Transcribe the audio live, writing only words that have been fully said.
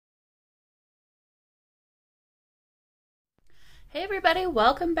Hey everybody,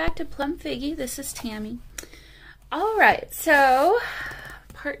 welcome back to Plum Figgy. This is Tammy. Alright, so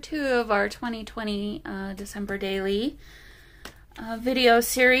part 2 of our 2020 December daily video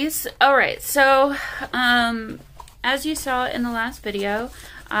series. Alright, so as you saw in the last video,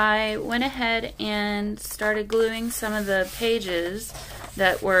 I went ahead and started gluing some of the pages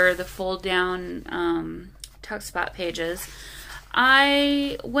that were the fold down tuck spot pages.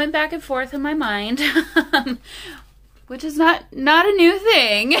 I went back and forth in my mind which is not a new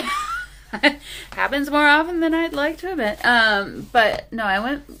thing. Happens more often than I'd like to admit. But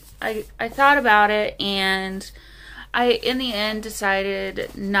no, I thought about it, and I, in the end,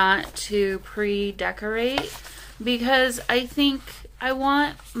 decided not to pre-decorate because I think I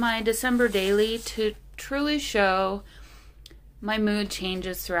want my December daily to truly show my mood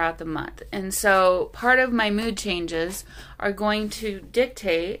changes throughout the month. And so part of my mood changes are going to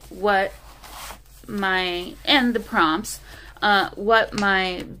dictate what the prompts, what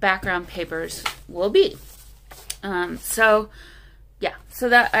my background papers will be. So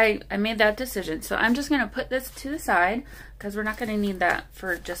that I made that decision. So I'm just going to put this to the side because we're not going to need that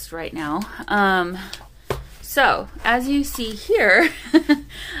for just right now. So as you see here,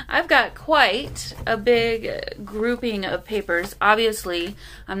 I've got quite a big grouping of papers. Obviously,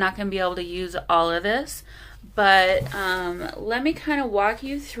 I'm not going to be able to use all of this, but let me kind of walk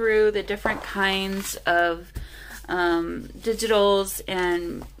you through the different kinds of digitals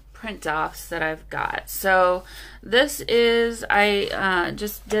and print offs that I've got. So this is, I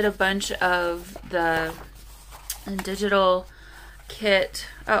just did a bunch of the digital kit.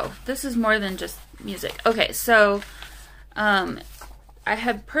 Oh, this is more than just music. Okay, so I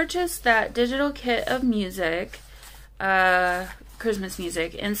had purchased that digital kit of music, Christmas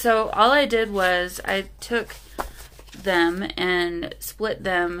music, and so all I did was I took them and split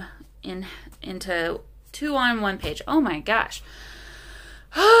them into 2 on 1 page. Oh my gosh.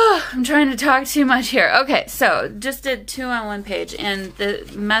 I'm trying to talk too much here. Okay, so just did 2 on 1 page, and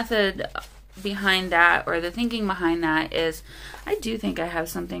the method behind that, or the thinking behind that, is I do think I have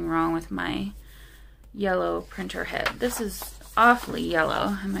something wrong with my yellow printer head. This is awfully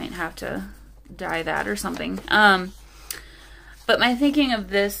yellow. I might have to dye that or something. But my thinking of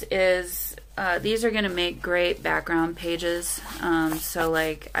this is these are going to make great background pages. So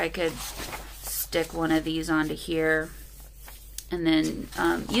like I could stick one of these onto here and then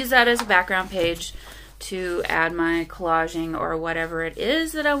use that as a background page to add my collaging or whatever it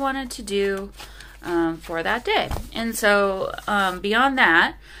is that I wanted to do for that day. And so beyond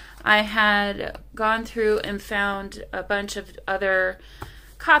that, I had gone through and found a bunch of other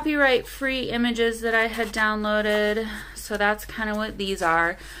copyright-free images that I had downloaded. So that's kind of what these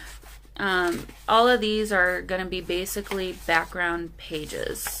are. All of these are going to be basically background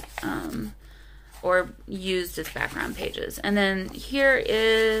pages, or used as background pages. And then here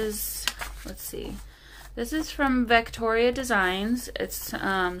is, let's see, this is from Victoria Designs. It's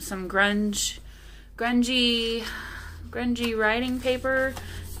some grungy writing paper,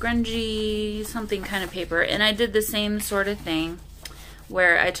 grungy something kind of paper. And I did the same sort of thing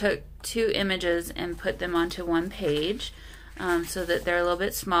where I took 2 images and put them onto 1 page, so that they're a little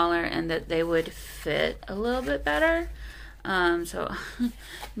bit smaller and that they would fit a little bit better. So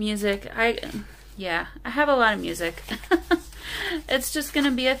music, I have a lot of music. It's just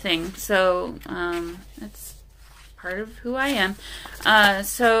gonna be a thing, so it's part of who I am.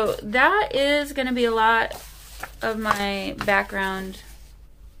 So that is gonna be a lot of my background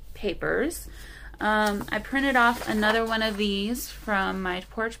papers. I printed off another one of these from my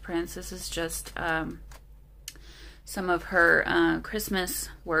Porch Prints. This is just some of her Christmas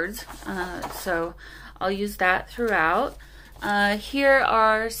words, so I'll use that throughout. Here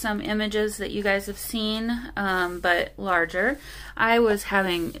are some images that you guys have seen, but larger. I was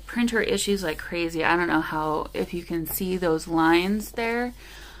having printer issues like crazy. I don't know if you can see those lines there.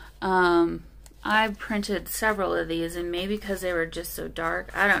 I printed several of these, and maybe because they were just so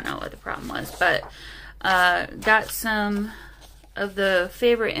dark, I don't know what the problem was, but got some of the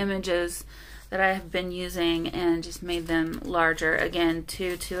favorite images that I have been using and just made them larger. Again,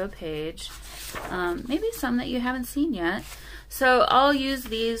 2 a page. Maybe some that you haven't seen yet. So I'll use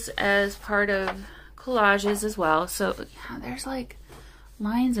these as part of collages as well. So yeah, there's like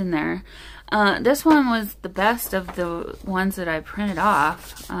lines in there. This one was the best of the ones that I printed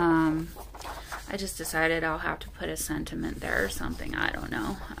off. I just decided I'll have to put a sentiment there or something. I don't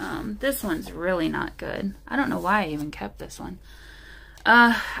know. This one's really not good. I don't know why I even kept this one.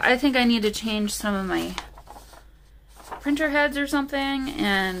 I think I need to change some of my printer heads or something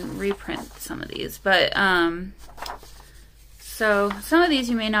and reprint some of these. But So some of these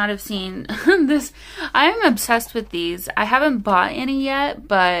you may not have seen. This, I'm obsessed with these. I haven't bought any yet,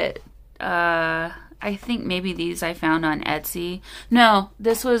 but I think maybe these I found on Etsy. No,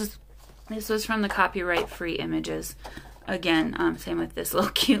 this was from the copyright-free images. Again, same with this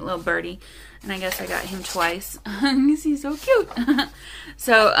little cute little birdie. And I guess I got him twice because he's so cute.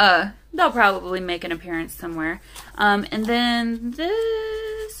 So they'll probably make an appearance somewhere. And then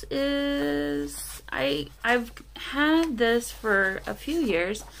this is, I've had this for a few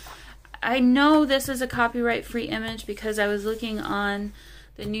years. I know this is a copyright-free image because I was looking on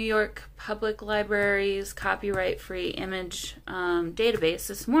the New York Public Library's copyright-free image database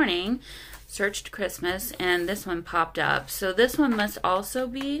this morning, searched Christmas, and this one popped up. So this one must also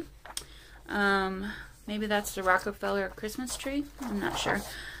be, maybe that's the Rockefeller Christmas tree. I'm not sure.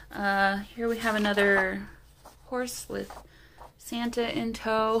 Here we have another horse with Santa in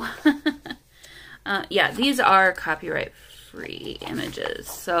tow. Yeah, these are copyright-free images.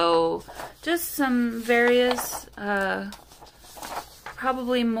 So just some various,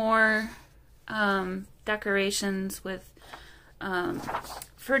 probably more decorations with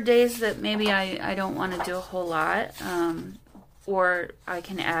for days that maybe I don't want to do a whole lot, or I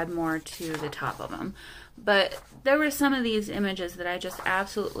can add more to the top of them. But there were some of these images that I just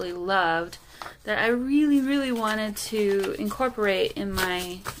absolutely loved that I really wanted to incorporate in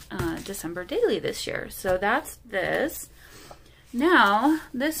my December daily this year. So that's this. Now,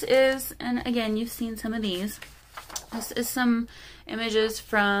 this is, and again, you've seen some of these. This is some images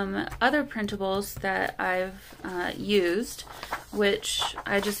from other printables that I've used, which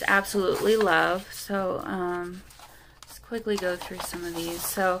I just absolutely love. So let's quickly go through some of these.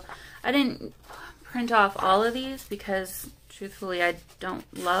 So I didn't print off all of these because truthfully I don't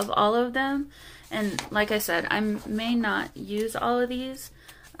love all of them. And like I said, I may not use all of these.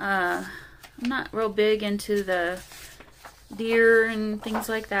 I'm not real big into the deer and things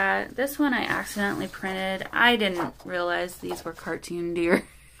like that. This one I accidentally printed. I didn't realize these were cartoon deer.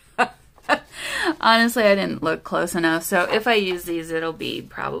 Honestly, I didn't look close enough. So if I use these, it'll be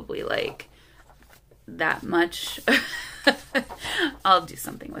probably like that much. I'll do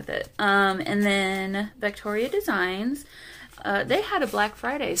something with it. And then Victoria Designs. They had a Black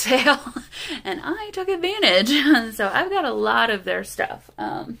Friday sale and I took advantage. So I've got a lot of their stuff.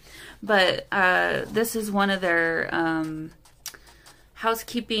 But this is one of their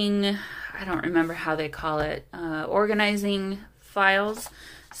housekeeping, I don't remember how they call it, organizing files.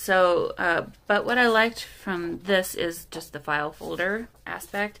 So, but what I liked from this is just the file folder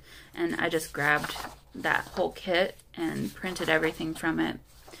aspect, and I just grabbed that whole kit and printed everything from it.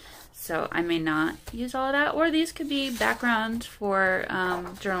 So I may not use all of that, or these could be background for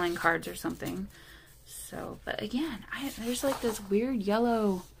journaling cards or something. So, but again, there's like this weird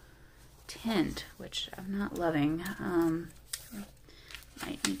yellow tint, which I'm not loving.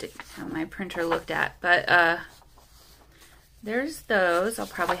 Might need to have my printer looked at, but there's those. I'll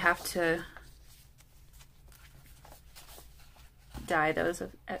probably have to dye those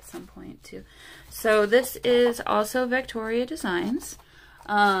at some point too. So this is also Victoria Designs.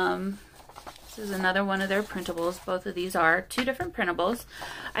 This is another one of their printables. Both of these are two different printables.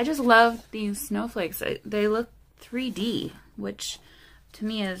 I just love these snowflakes. They look 3D, which to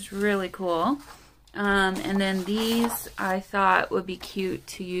me is really cool. And then these I thought would be cute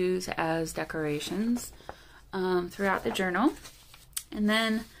to use as decorations throughout the journal. And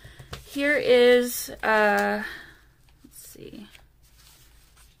then here is, let's see.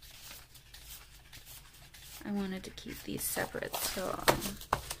 I wanted to keep these separate, so I'll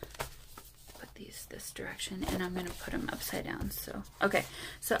put these this direction, and I'm going to put them upside down. So, okay,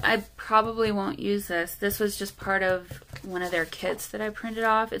 so I probably won't use this. This was just part of one of their kits that I printed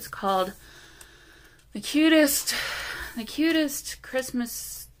off. It's called the cutest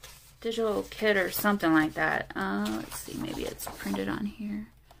Christmas digital kit or something like that. Let's see, maybe it's printed on here.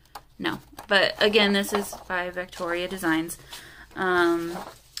 No, but again, this is by Victoria Designs.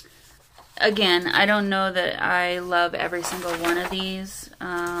 Again, I don't know that I love every single one of these.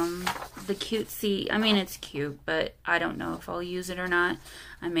 The cutesy, I mean, it's cute, but I don't know if I'll use it or not.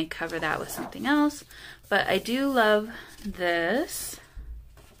 I may cover that with something else. But I do love this,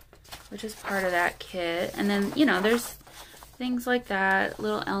 which is part of that kit. And then, you know, there's things like that,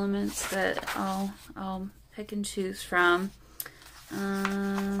 little elements that I'll pick and choose from.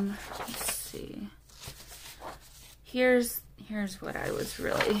 Let's see. Here's what I was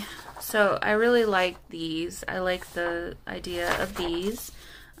really... So I really like these. I like the idea of these.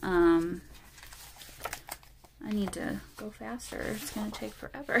 I need to go faster. It's going to take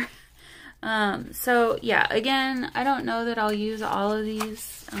forever. So yeah, again, I don't know that I'll use all of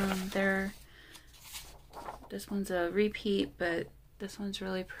these. They're This one's a repeat, but this one's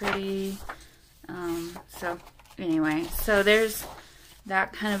really pretty. So anyway, so there's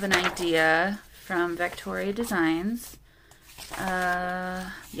that kind of an idea from Victoria Designs.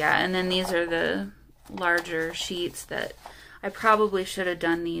 Yeah, and then these are the larger sheets that I probably should have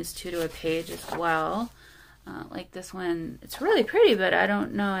done these 2 to a page as well. Like this one, it's really pretty, but I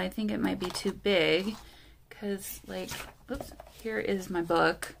don't know. I think it might be too big because, like, oops, here is my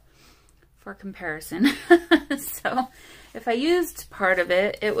book for comparison. So if I used part of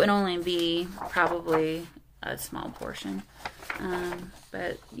it, it would only be probably a small portion.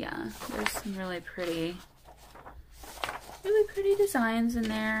 But yeah, there's some really pretty designs in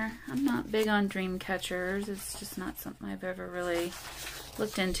there. I'm not big on dream catchers. It's just not something I've ever really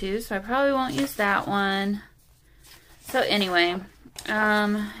looked into, so I probably won't use that one. So anyway,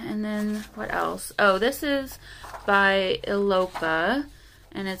 and then what else? Oh, this is by Elopa,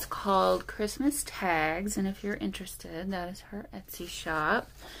 and it's called Christmas Tags, and if you're interested, that is her Etsy shop.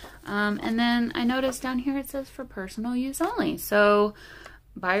 And then I noticed down here it says for personal use only, so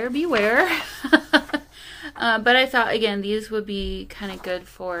buyer beware. But I thought, again, these would be kind of good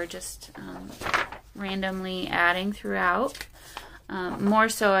for just randomly adding throughout. More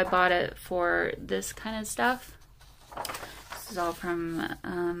so, I bought it for this kind of stuff. This is all from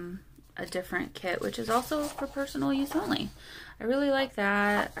a different kit, which is also for personal use only. I really like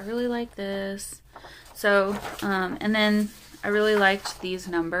that. I really like this. So, and then I really liked these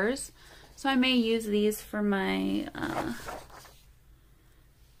numbers. So I may use these for my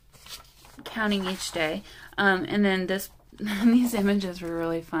counting each day. And then these images were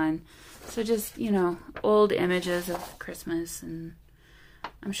really fun. So just, you know, old images of Christmas, and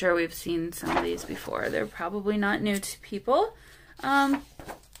I'm sure we've seen some of these before. They're probably not new to people.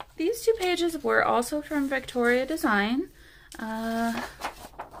 These 2 pages were also from Victoria Design.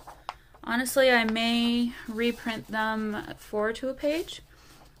 Honestly, I may reprint them 4 to a page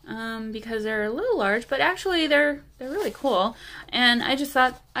because they're a little large, but actually they're really cool. And I just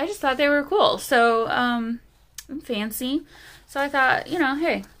thought they were cool. So I'm fancy. So I thought, you know,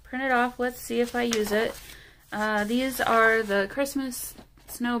 hey, print it off. Let's see if I use it. These are the Christmas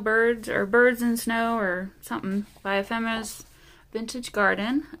Snowbirds, or Birds in Snow, or something, by Ephemera's Vintage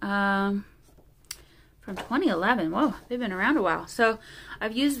Garden. From 2011. Whoa, they've been around a while. So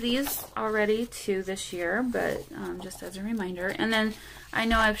I've used these already too this year, but just as a reminder. And then I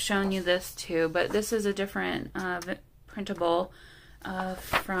know I've shown you this too, but this is a different printable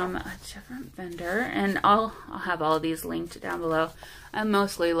from a different vendor, and I'll have all of these linked down below. I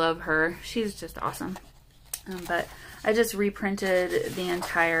mostly love her. She's just awesome. But I just reprinted the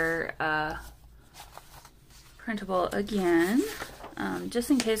entire printable again,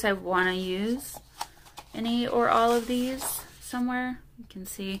 just in case I want to use any or all of these somewhere. You can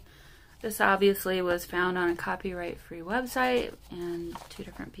see this obviously was found on a copyright-free website, and 2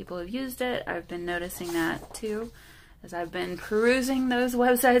 different people have used it. I've been noticing that too as I've been perusing those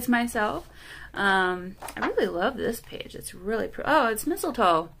websites myself. I really love this page. It's really oh, it's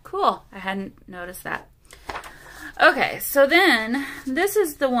mistletoe. Cool. I hadn't noticed that. Okay, so then this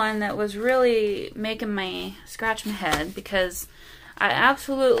is the one that was really making me scratch my head, because I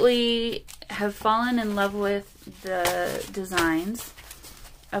absolutely have fallen in love with the designs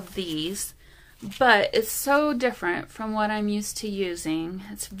of these, but it's so different from what I'm used to using.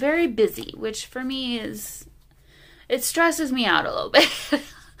 It's very busy, which for me is, it stresses me out a little bit.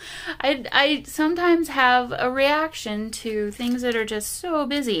 I sometimes have a reaction to things that are just so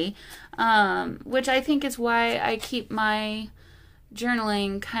busy, which I think is why I keep my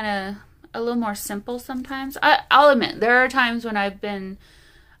journaling kind of a little more simple sometimes. I'll admit, there are times when I've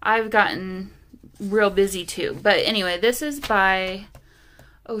gotten real busy too. But anyway, this is by,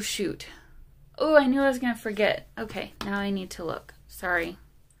 oh shoot. Oh, I knew I was going to forget. Okay, now I need to look. Sorry.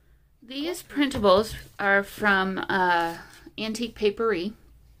 These printables are from Antique Papery,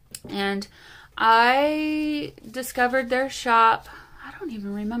 and I discovered their shop, I don't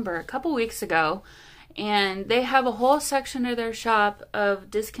even remember, a couple weeks ago. And they have a whole section of their shop of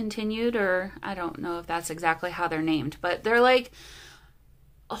discontinued, or I don't know if that's exactly how they're named, but they're like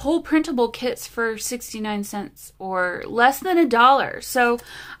whole printable kits for 69 cents or less than $1. So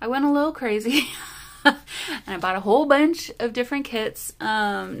I went a little crazy and I bought a whole bunch of different kits,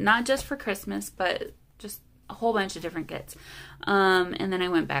 not just for Christmas, but just a whole bunch of different kits. And then I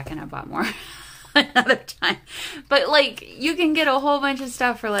went back and I bought more another time. But like, you can get a whole bunch of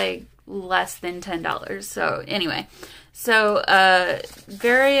stuff for like less than $10. So anyway, so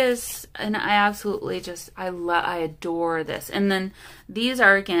various, and I absolutely just, I adore this. And then these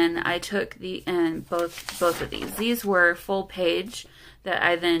are, again, I took the, and both of these were full page. that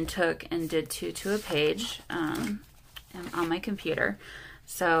I then took and did 2 to a page on my computer.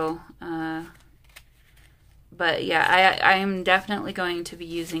 So, but yeah, I'm definitely going to be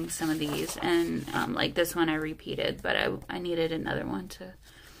using some of these, and like this one I repeated, but I needed another one to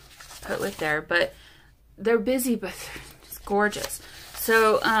put with there. But they're busy, but they're just gorgeous.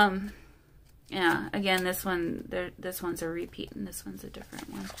 So, yeah, again, this one's a repeat, and this one's a different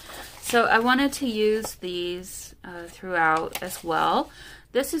one. So I wanted to use these throughout as well.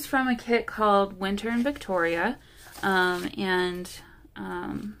 This is from a kit called Winter in Victoria,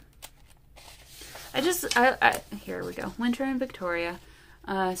 here we go, Winter in Victoria.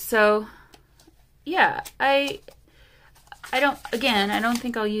 So yeah, I don't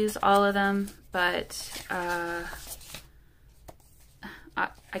think I'll use all of them, but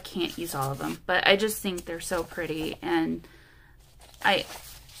I can't use all of them, but I just think they're so pretty, and I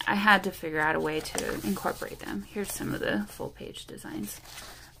had to figure out a way to incorporate them. Here's some of the full page designs.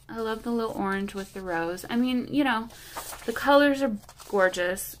 I love the little orange with the rose. I mean, you know, the colors are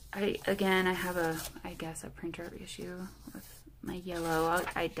gorgeous. I have I guess a printer issue with my yellow.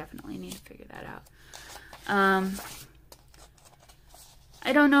 I definitely need to figure that out.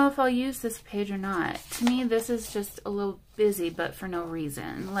 I don't know if I'll use this page or not. To me, this is just a little busy, but for no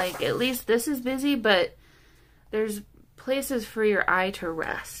reason. Like, at least this is busy, but there's places for your eye to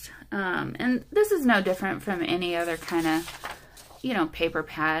rest. And this is no different from any other kind of, you know, paper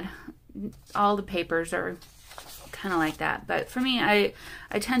pad. All the papers are kind of like that. But for me, I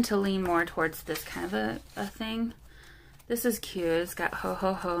tend to lean more towards this kind of a thing. This is cute. It's got ho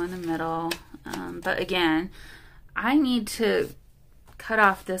ho ho in the middle. But again, I need to cut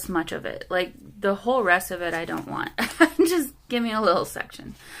off this much of it. Like, the whole rest of it I don't want. Just give me a little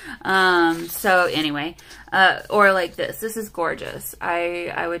section. So anyway, or like this. This is gorgeous.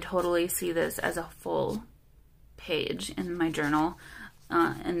 I would totally see this as a full page in my journal.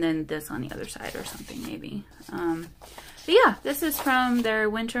 And then this on the other side or something maybe. But yeah, this is from their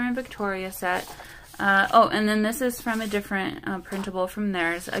Winter in Victoria set. Oh, and then this is from a different printable from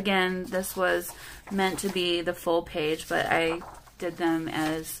theirs. Again, this was meant to be the full page, but I did them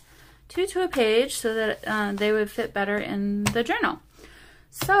as 2 to a page so that they would fit better in the journal.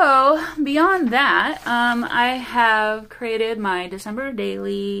 So beyond that, I have created my December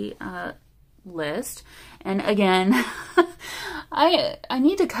daily list. And again, I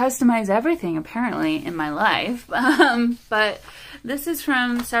need to customize everything apparently in my life. But this is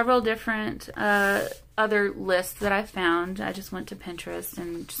from several different other lists that I found. I just went to Pinterest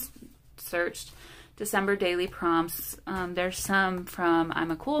and just searched December daily prompts. There's some from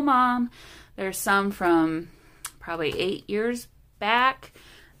I'm a Cool Mom. There's some from probably 8 years back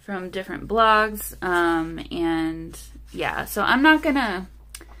from different blogs. And yeah, so I'm not gonna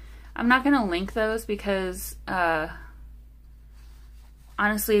link those because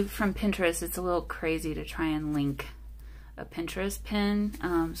honestly, from Pinterest, it's a little crazy to try and link a Pinterest pin.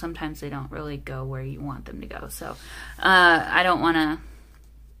 Sometimes they don't really go where you want them to go. So I don't want to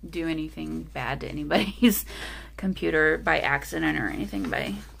do anything bad to anybody's computer by accident or anything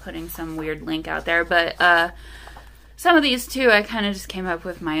by putting some weird link out there. But some of these too, I kind of just came up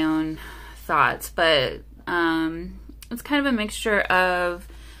with my own thoughts. But it's kind of a mixture of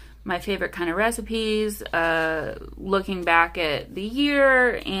my favorite kind of recipes, looking back at the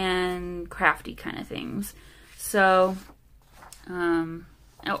year, and crafty kind of things. So,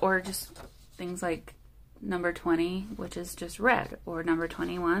 or just things like number 20, which is just red, or number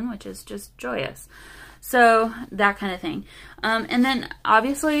 21, which is just joyous. So that kind of thing. And then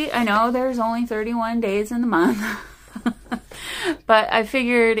obviously I know there's only 31 days in the month, but I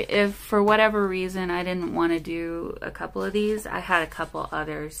figured if for whatever reason I didn't want to do a couple of these, I had a couple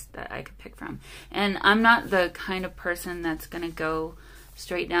others that I could pick from. And I'm not the kind of person that's going to go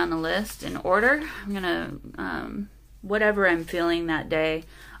straight down the list in order. I'm going to, whatever I'm feeling that day,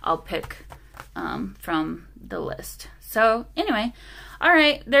 I'll pick from the list. So anyway, all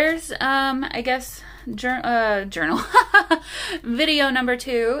right, there's I guess journal video number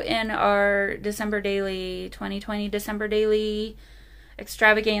 2 in our December daily 2020 December daily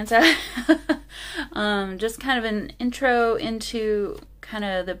extravaganza. Just kind of an intro into kind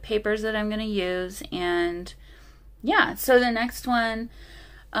of the papers that I'm going to use. And yeah, so the next one,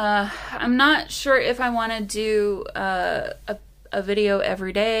 I'm not sure if I want to do a video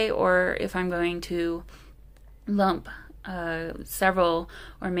every day, or if I'm going to lump several,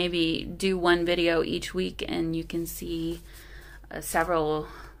 or maybe do one video each week and you can see several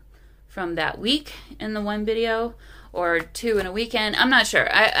from that week in the one video, or 2 in a weekend. I'm not sure.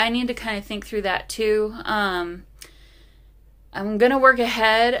 I need to kind of think through that too. I'm gonna work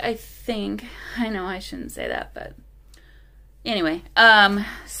ahead, I think. I know I shouldn't say that, but Anyway,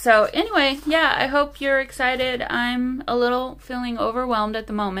 so anyway, yeah, I hope you're excited. I'm a little feeling overwhelmed at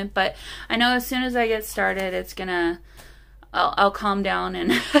the moment, but I know as soon as I get started, it's gonna, I'll calm down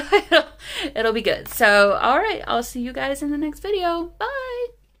and it'll be good. So, all right, I'll see you guys in the next video. Bye.